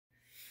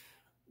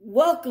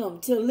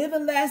Welcome to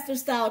Living Laster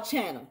Style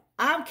channel.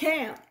 I'm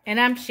Cam. And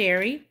I'm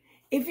Sherry.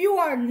 If you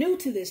are new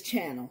to this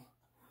channel,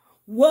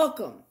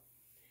 welcome.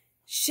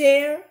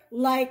 Share,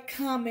 like,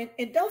 comment,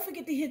 and don't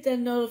forget to hit that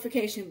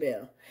notification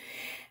bell.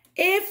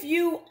 If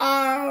you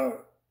are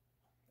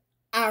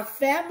our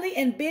family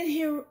and been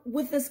here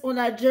with us on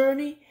our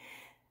journey,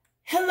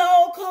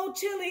 hello, Cold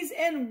Chilies,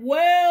 and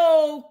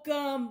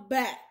welcome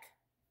back.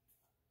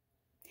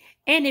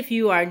 And if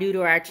you are new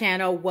to our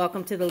channel,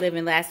 welcome to the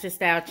Living Laster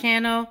Style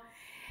channel.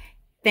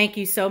 Thank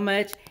you so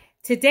much.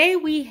 Today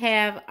we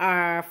have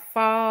our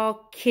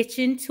fall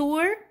kitchen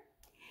tour.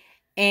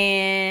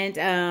 And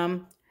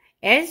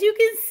as you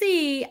can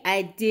see,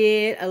 I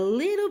did a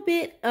little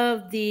bit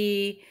of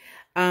the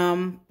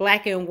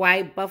black and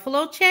white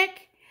buffalo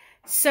check.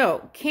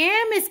 So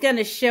Cam is going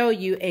to show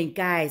you, and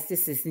guys,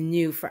 this is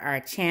new for our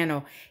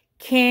channel.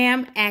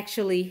 Cam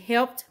actually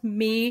helped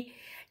me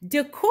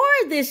decor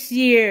this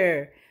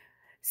year.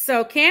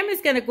 So Cam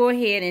is going to go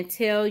ahead and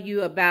tell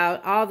you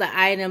about all the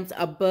items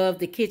above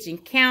the kitchen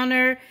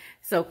counter.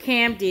 So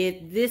Cam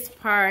did this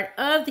part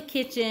of the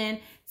kitchen.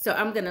 So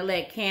I'm going to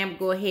let Cam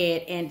go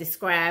ahead and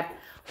describe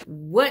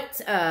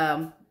what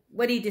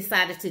he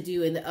decided to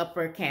do in the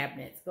upper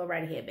cabinets. Go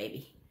right ahead,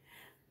 baby.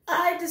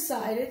 I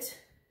decided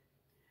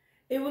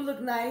it would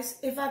look nice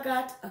if I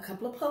got a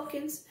couple of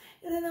pumpkins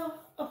and then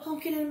a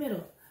pumpkin in the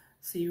middle.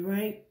 See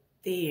right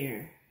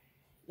there.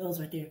 Those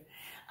right there.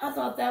 I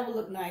thought that would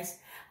look nice.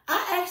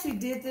 I actually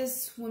did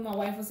this when my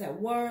wife was at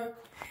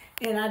work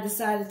and I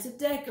decided to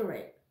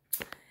decorate.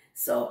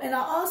 So, and I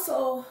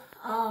also,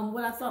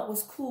 what I thought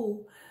was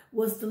cool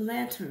was the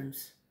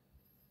lanterns.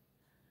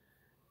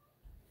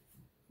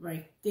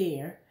 Right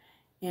there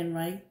and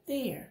right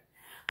there.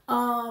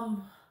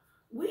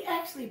 We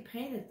actually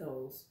painted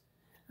those.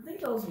 I think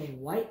those were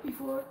white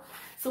before.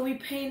 So we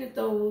painted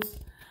those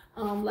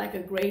like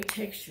a gray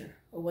texture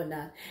or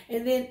whatnot.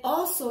 And then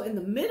also in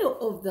the middle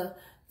of the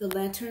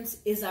lanterns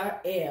is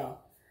our L.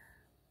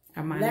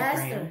 Our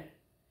monogram.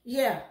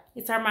 Yeah.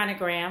 It's our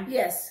monogram.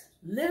 Yes.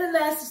 Living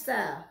Laster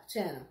Style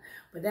channel.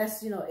 But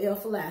that's, L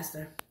for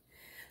Laster.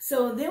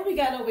 So then we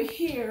got over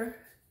here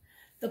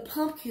the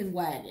pumpkin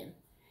wagon.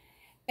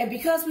 And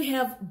because we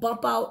have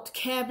bump out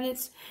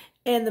cabinets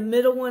and the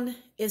middle one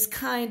is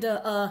kind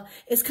of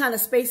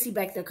spacey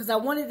back there because I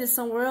wanted it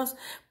somewhere else,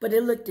 but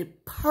it looked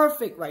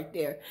perfect right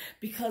there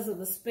because of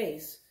the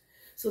space.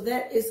 So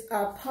that is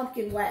our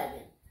pumpkin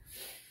wagon.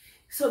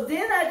 So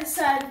then I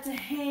decided to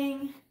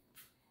hang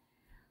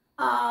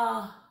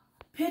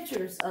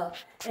pictures up.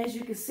 As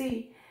you can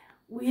see,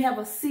 we have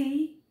a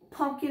C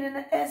pumpkin and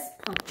an S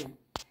pumpkin.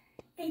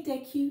 Ain't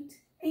that cute?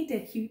 Ain't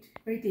that cute?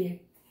 Right there.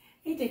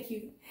 Ain't that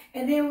cute?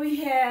 And then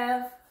we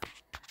have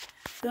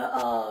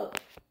the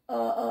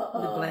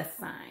bless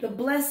sign. The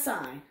bless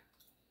sign.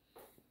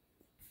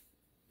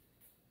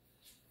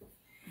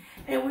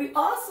 And we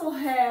also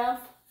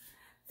have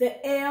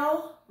the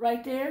L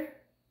right there.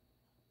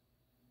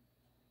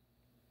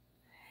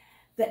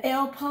 The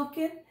L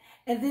pumpkin.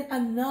 And then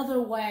another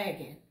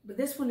wagon. But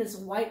this one is a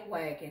white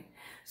wagon.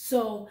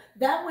 So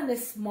that one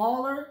is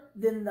smaller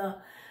than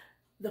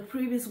the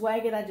previous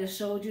wagon I just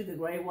showed you, the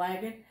gray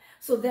wagon.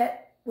 So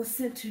that was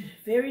centered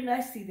very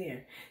nicely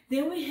there.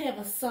 Then we have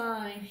a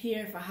sign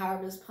here for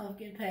Harvest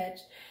Pumpkin Patch,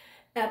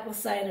 Apple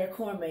Cider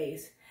Corn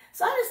Maze.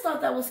 So I just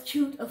thought that was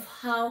cute of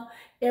how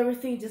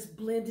everything just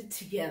blended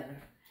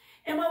together.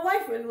 And my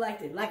wife really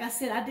liked it. Like I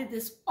said, I did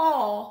this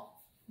all.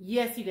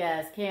 Yes, you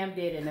guys, Cam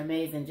did an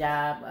amazing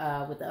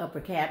job with the upper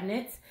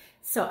cabinets.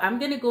 So I'm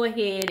going to go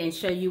ahead and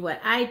show you what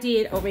I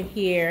did over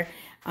here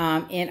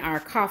in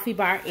our coffee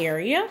bar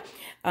area.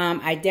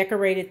 I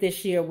decorated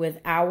this year with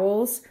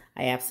owls.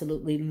 I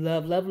absolutely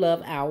love, love,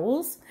 love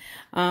owls.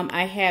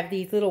 I have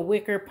these little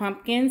wicker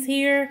pumpkins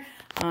here.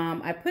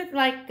 I put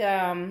like,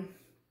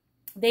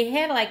 they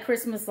had like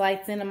Christmas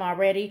lights in them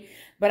already,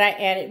 but I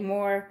added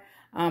more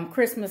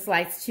Christmas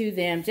lights to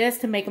them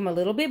just to make them a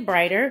little bit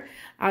brighter.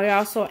 I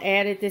also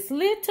added this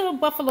little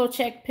buffalo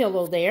check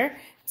pillow there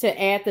to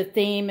add the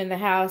theme in the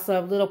house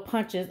of little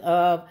punches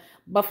of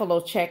buffalo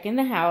check in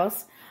the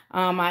house.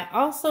 I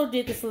also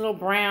did this little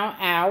brown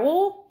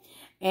owl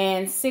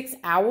and 6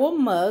 owl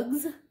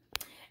mugs.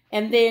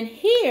 And then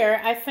here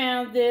I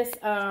found this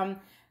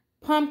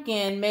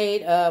pumpkin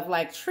made of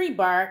like tree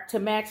bark to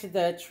match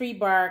the tree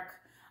bark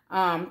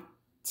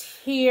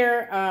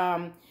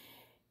tier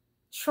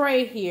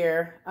tray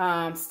here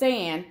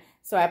stand.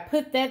 So I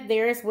put that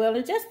there as well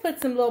and just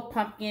put some little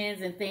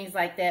pumpkins and things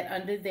like that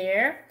under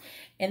there.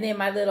 And then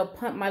my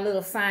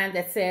little sign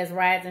that says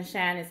Rise and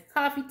Shine is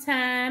coffee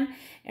time.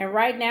 And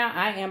right now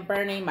I am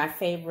burning my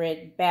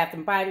favorite Bath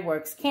and Body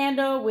Works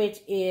candle, which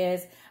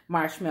is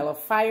Marshmallow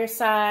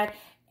Fireside.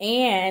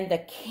 And the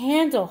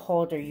candle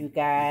holder, you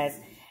guys,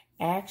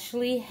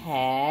 actually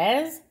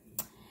has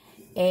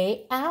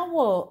a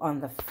owl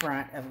on the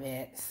front of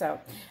it. So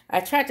I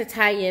tried to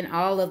tie in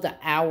all of the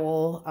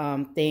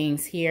owl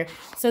things here.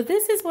 So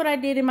this is what I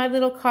did in my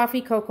little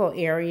coffee cocoa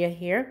area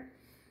here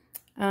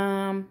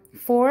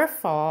for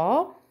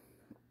fall.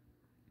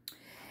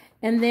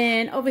 And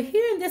then over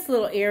here in this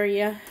little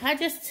area, I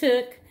just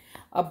took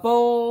a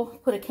bowl,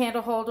 put a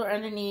candle holder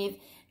underneath,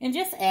 and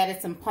just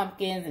added some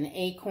pumpkins and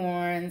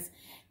acorns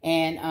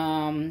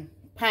and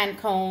pine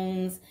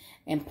cones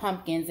and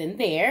pumpkins in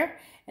there.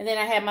 And then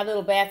I have my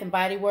little Bath and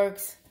Body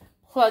Works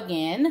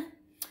plug-in.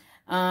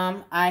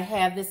 I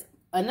have this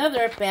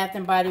another Bath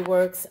and Body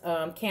Works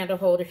candle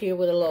holder here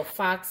with a little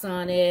fox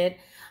on it.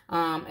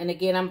 And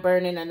again, I'm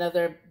burning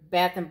another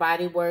Bath and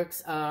Body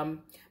Works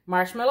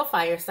Marshmallow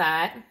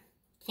Fireside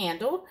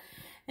candle.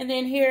 And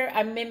then here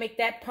I mimic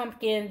that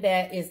pumpkin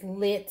that is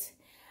lit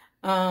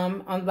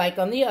on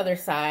the other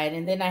side.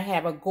 And then I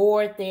have a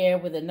gourd there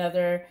with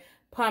another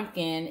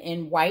pumpkin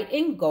in white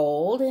and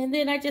gold. And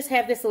then I just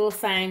have this little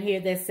sign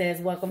here that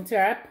says, welcome to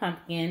our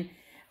pumpkin.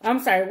 I'm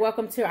sorry,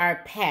 welcome to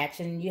our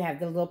patch. And you have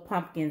the little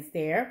pumpkins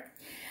there.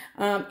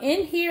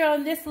 In here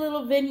on this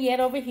little vignette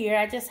over here,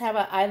 I just have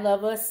a I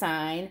love us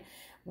sign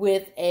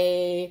with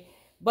a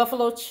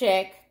buffalo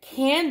check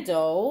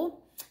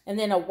candle, and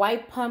then a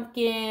white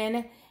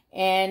pumpkin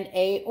and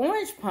a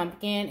orange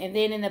pumpkin. And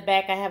then in the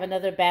back, I have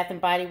another Bath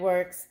and Body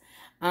Works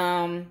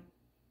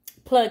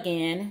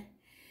plug-in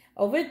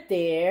over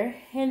there.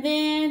 And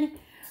then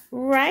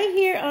right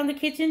here on the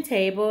kitchen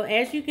table,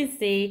 as you can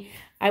see,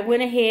 I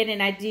went ahead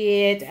and I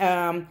did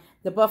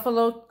the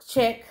buffalo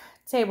check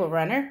table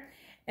runner.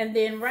 And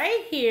then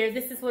right here,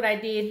 this is what I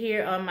did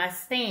here on my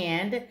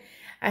stand.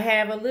 I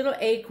have a little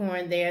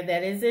acorn there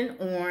that is in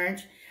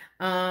orange.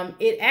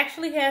 It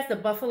actually has the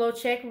buffalo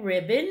check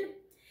ribbon.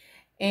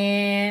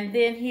 And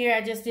then here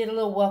I just did a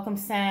little welcome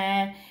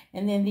sign.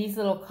 And then these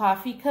little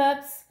coffee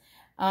cups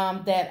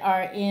that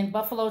are in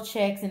buffalo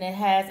checks, and it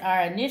has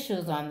our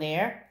initials on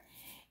there.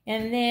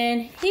 And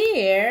then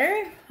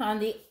here on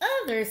the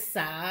other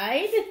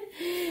side,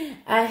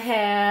 I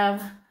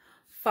have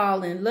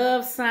fall in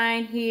love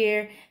sign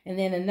here, and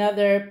then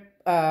another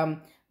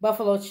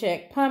buffalo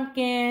check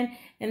pumpkin.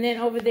 And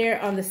then over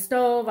there on the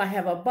stove, I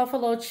have a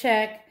buffalo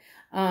check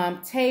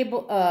towel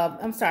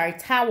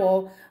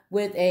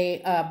with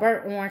a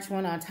burnt orange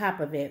one on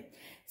top of it.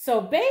 So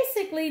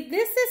basically,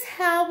 this is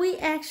how we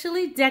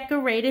actually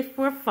decorated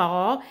for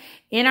fall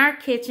in our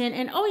kitchen.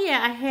 And oh yeah,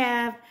 I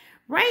have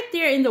right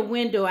there in the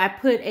window, I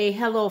put a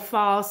Hello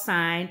Fall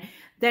sign.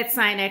 That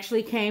sign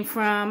actually came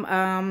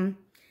from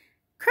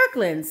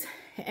Kirkland's.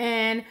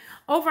 And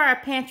over our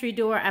pantry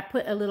door, I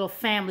put a little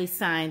family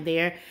sign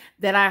there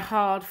that I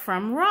hauled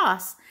from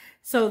Ross.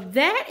 So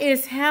that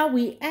is how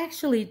we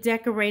actually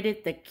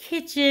decorated the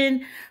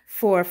kitchen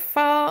for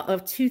fall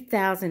of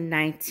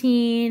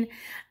 2019.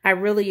 I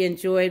really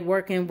enjoyed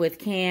working with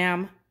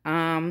Cam.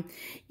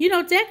 You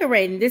know,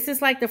 decorating. This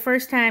is like the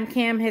first time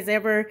Cam has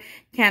ever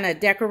kind of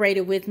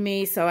decorated with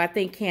me. So I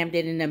think Cam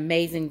did an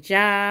amazing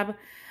job.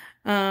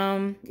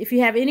 If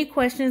you have any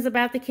questions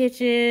about the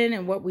kitchen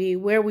and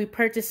where we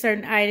purchased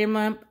certain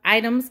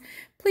items,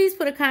 please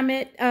put a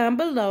comment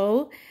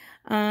below.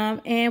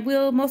 And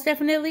we'll most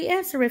definitely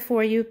answer it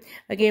for you.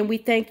 Again, we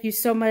thank you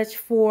so much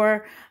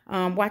for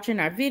watching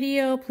our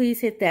video.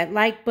 Please hit that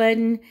like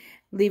button.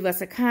 Leave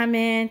us a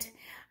comment.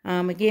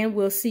 Again,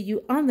 we'll see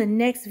you on the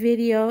next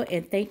video.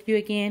 And thank you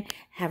again.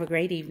 Have a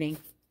great evening.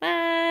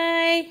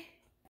 Bye.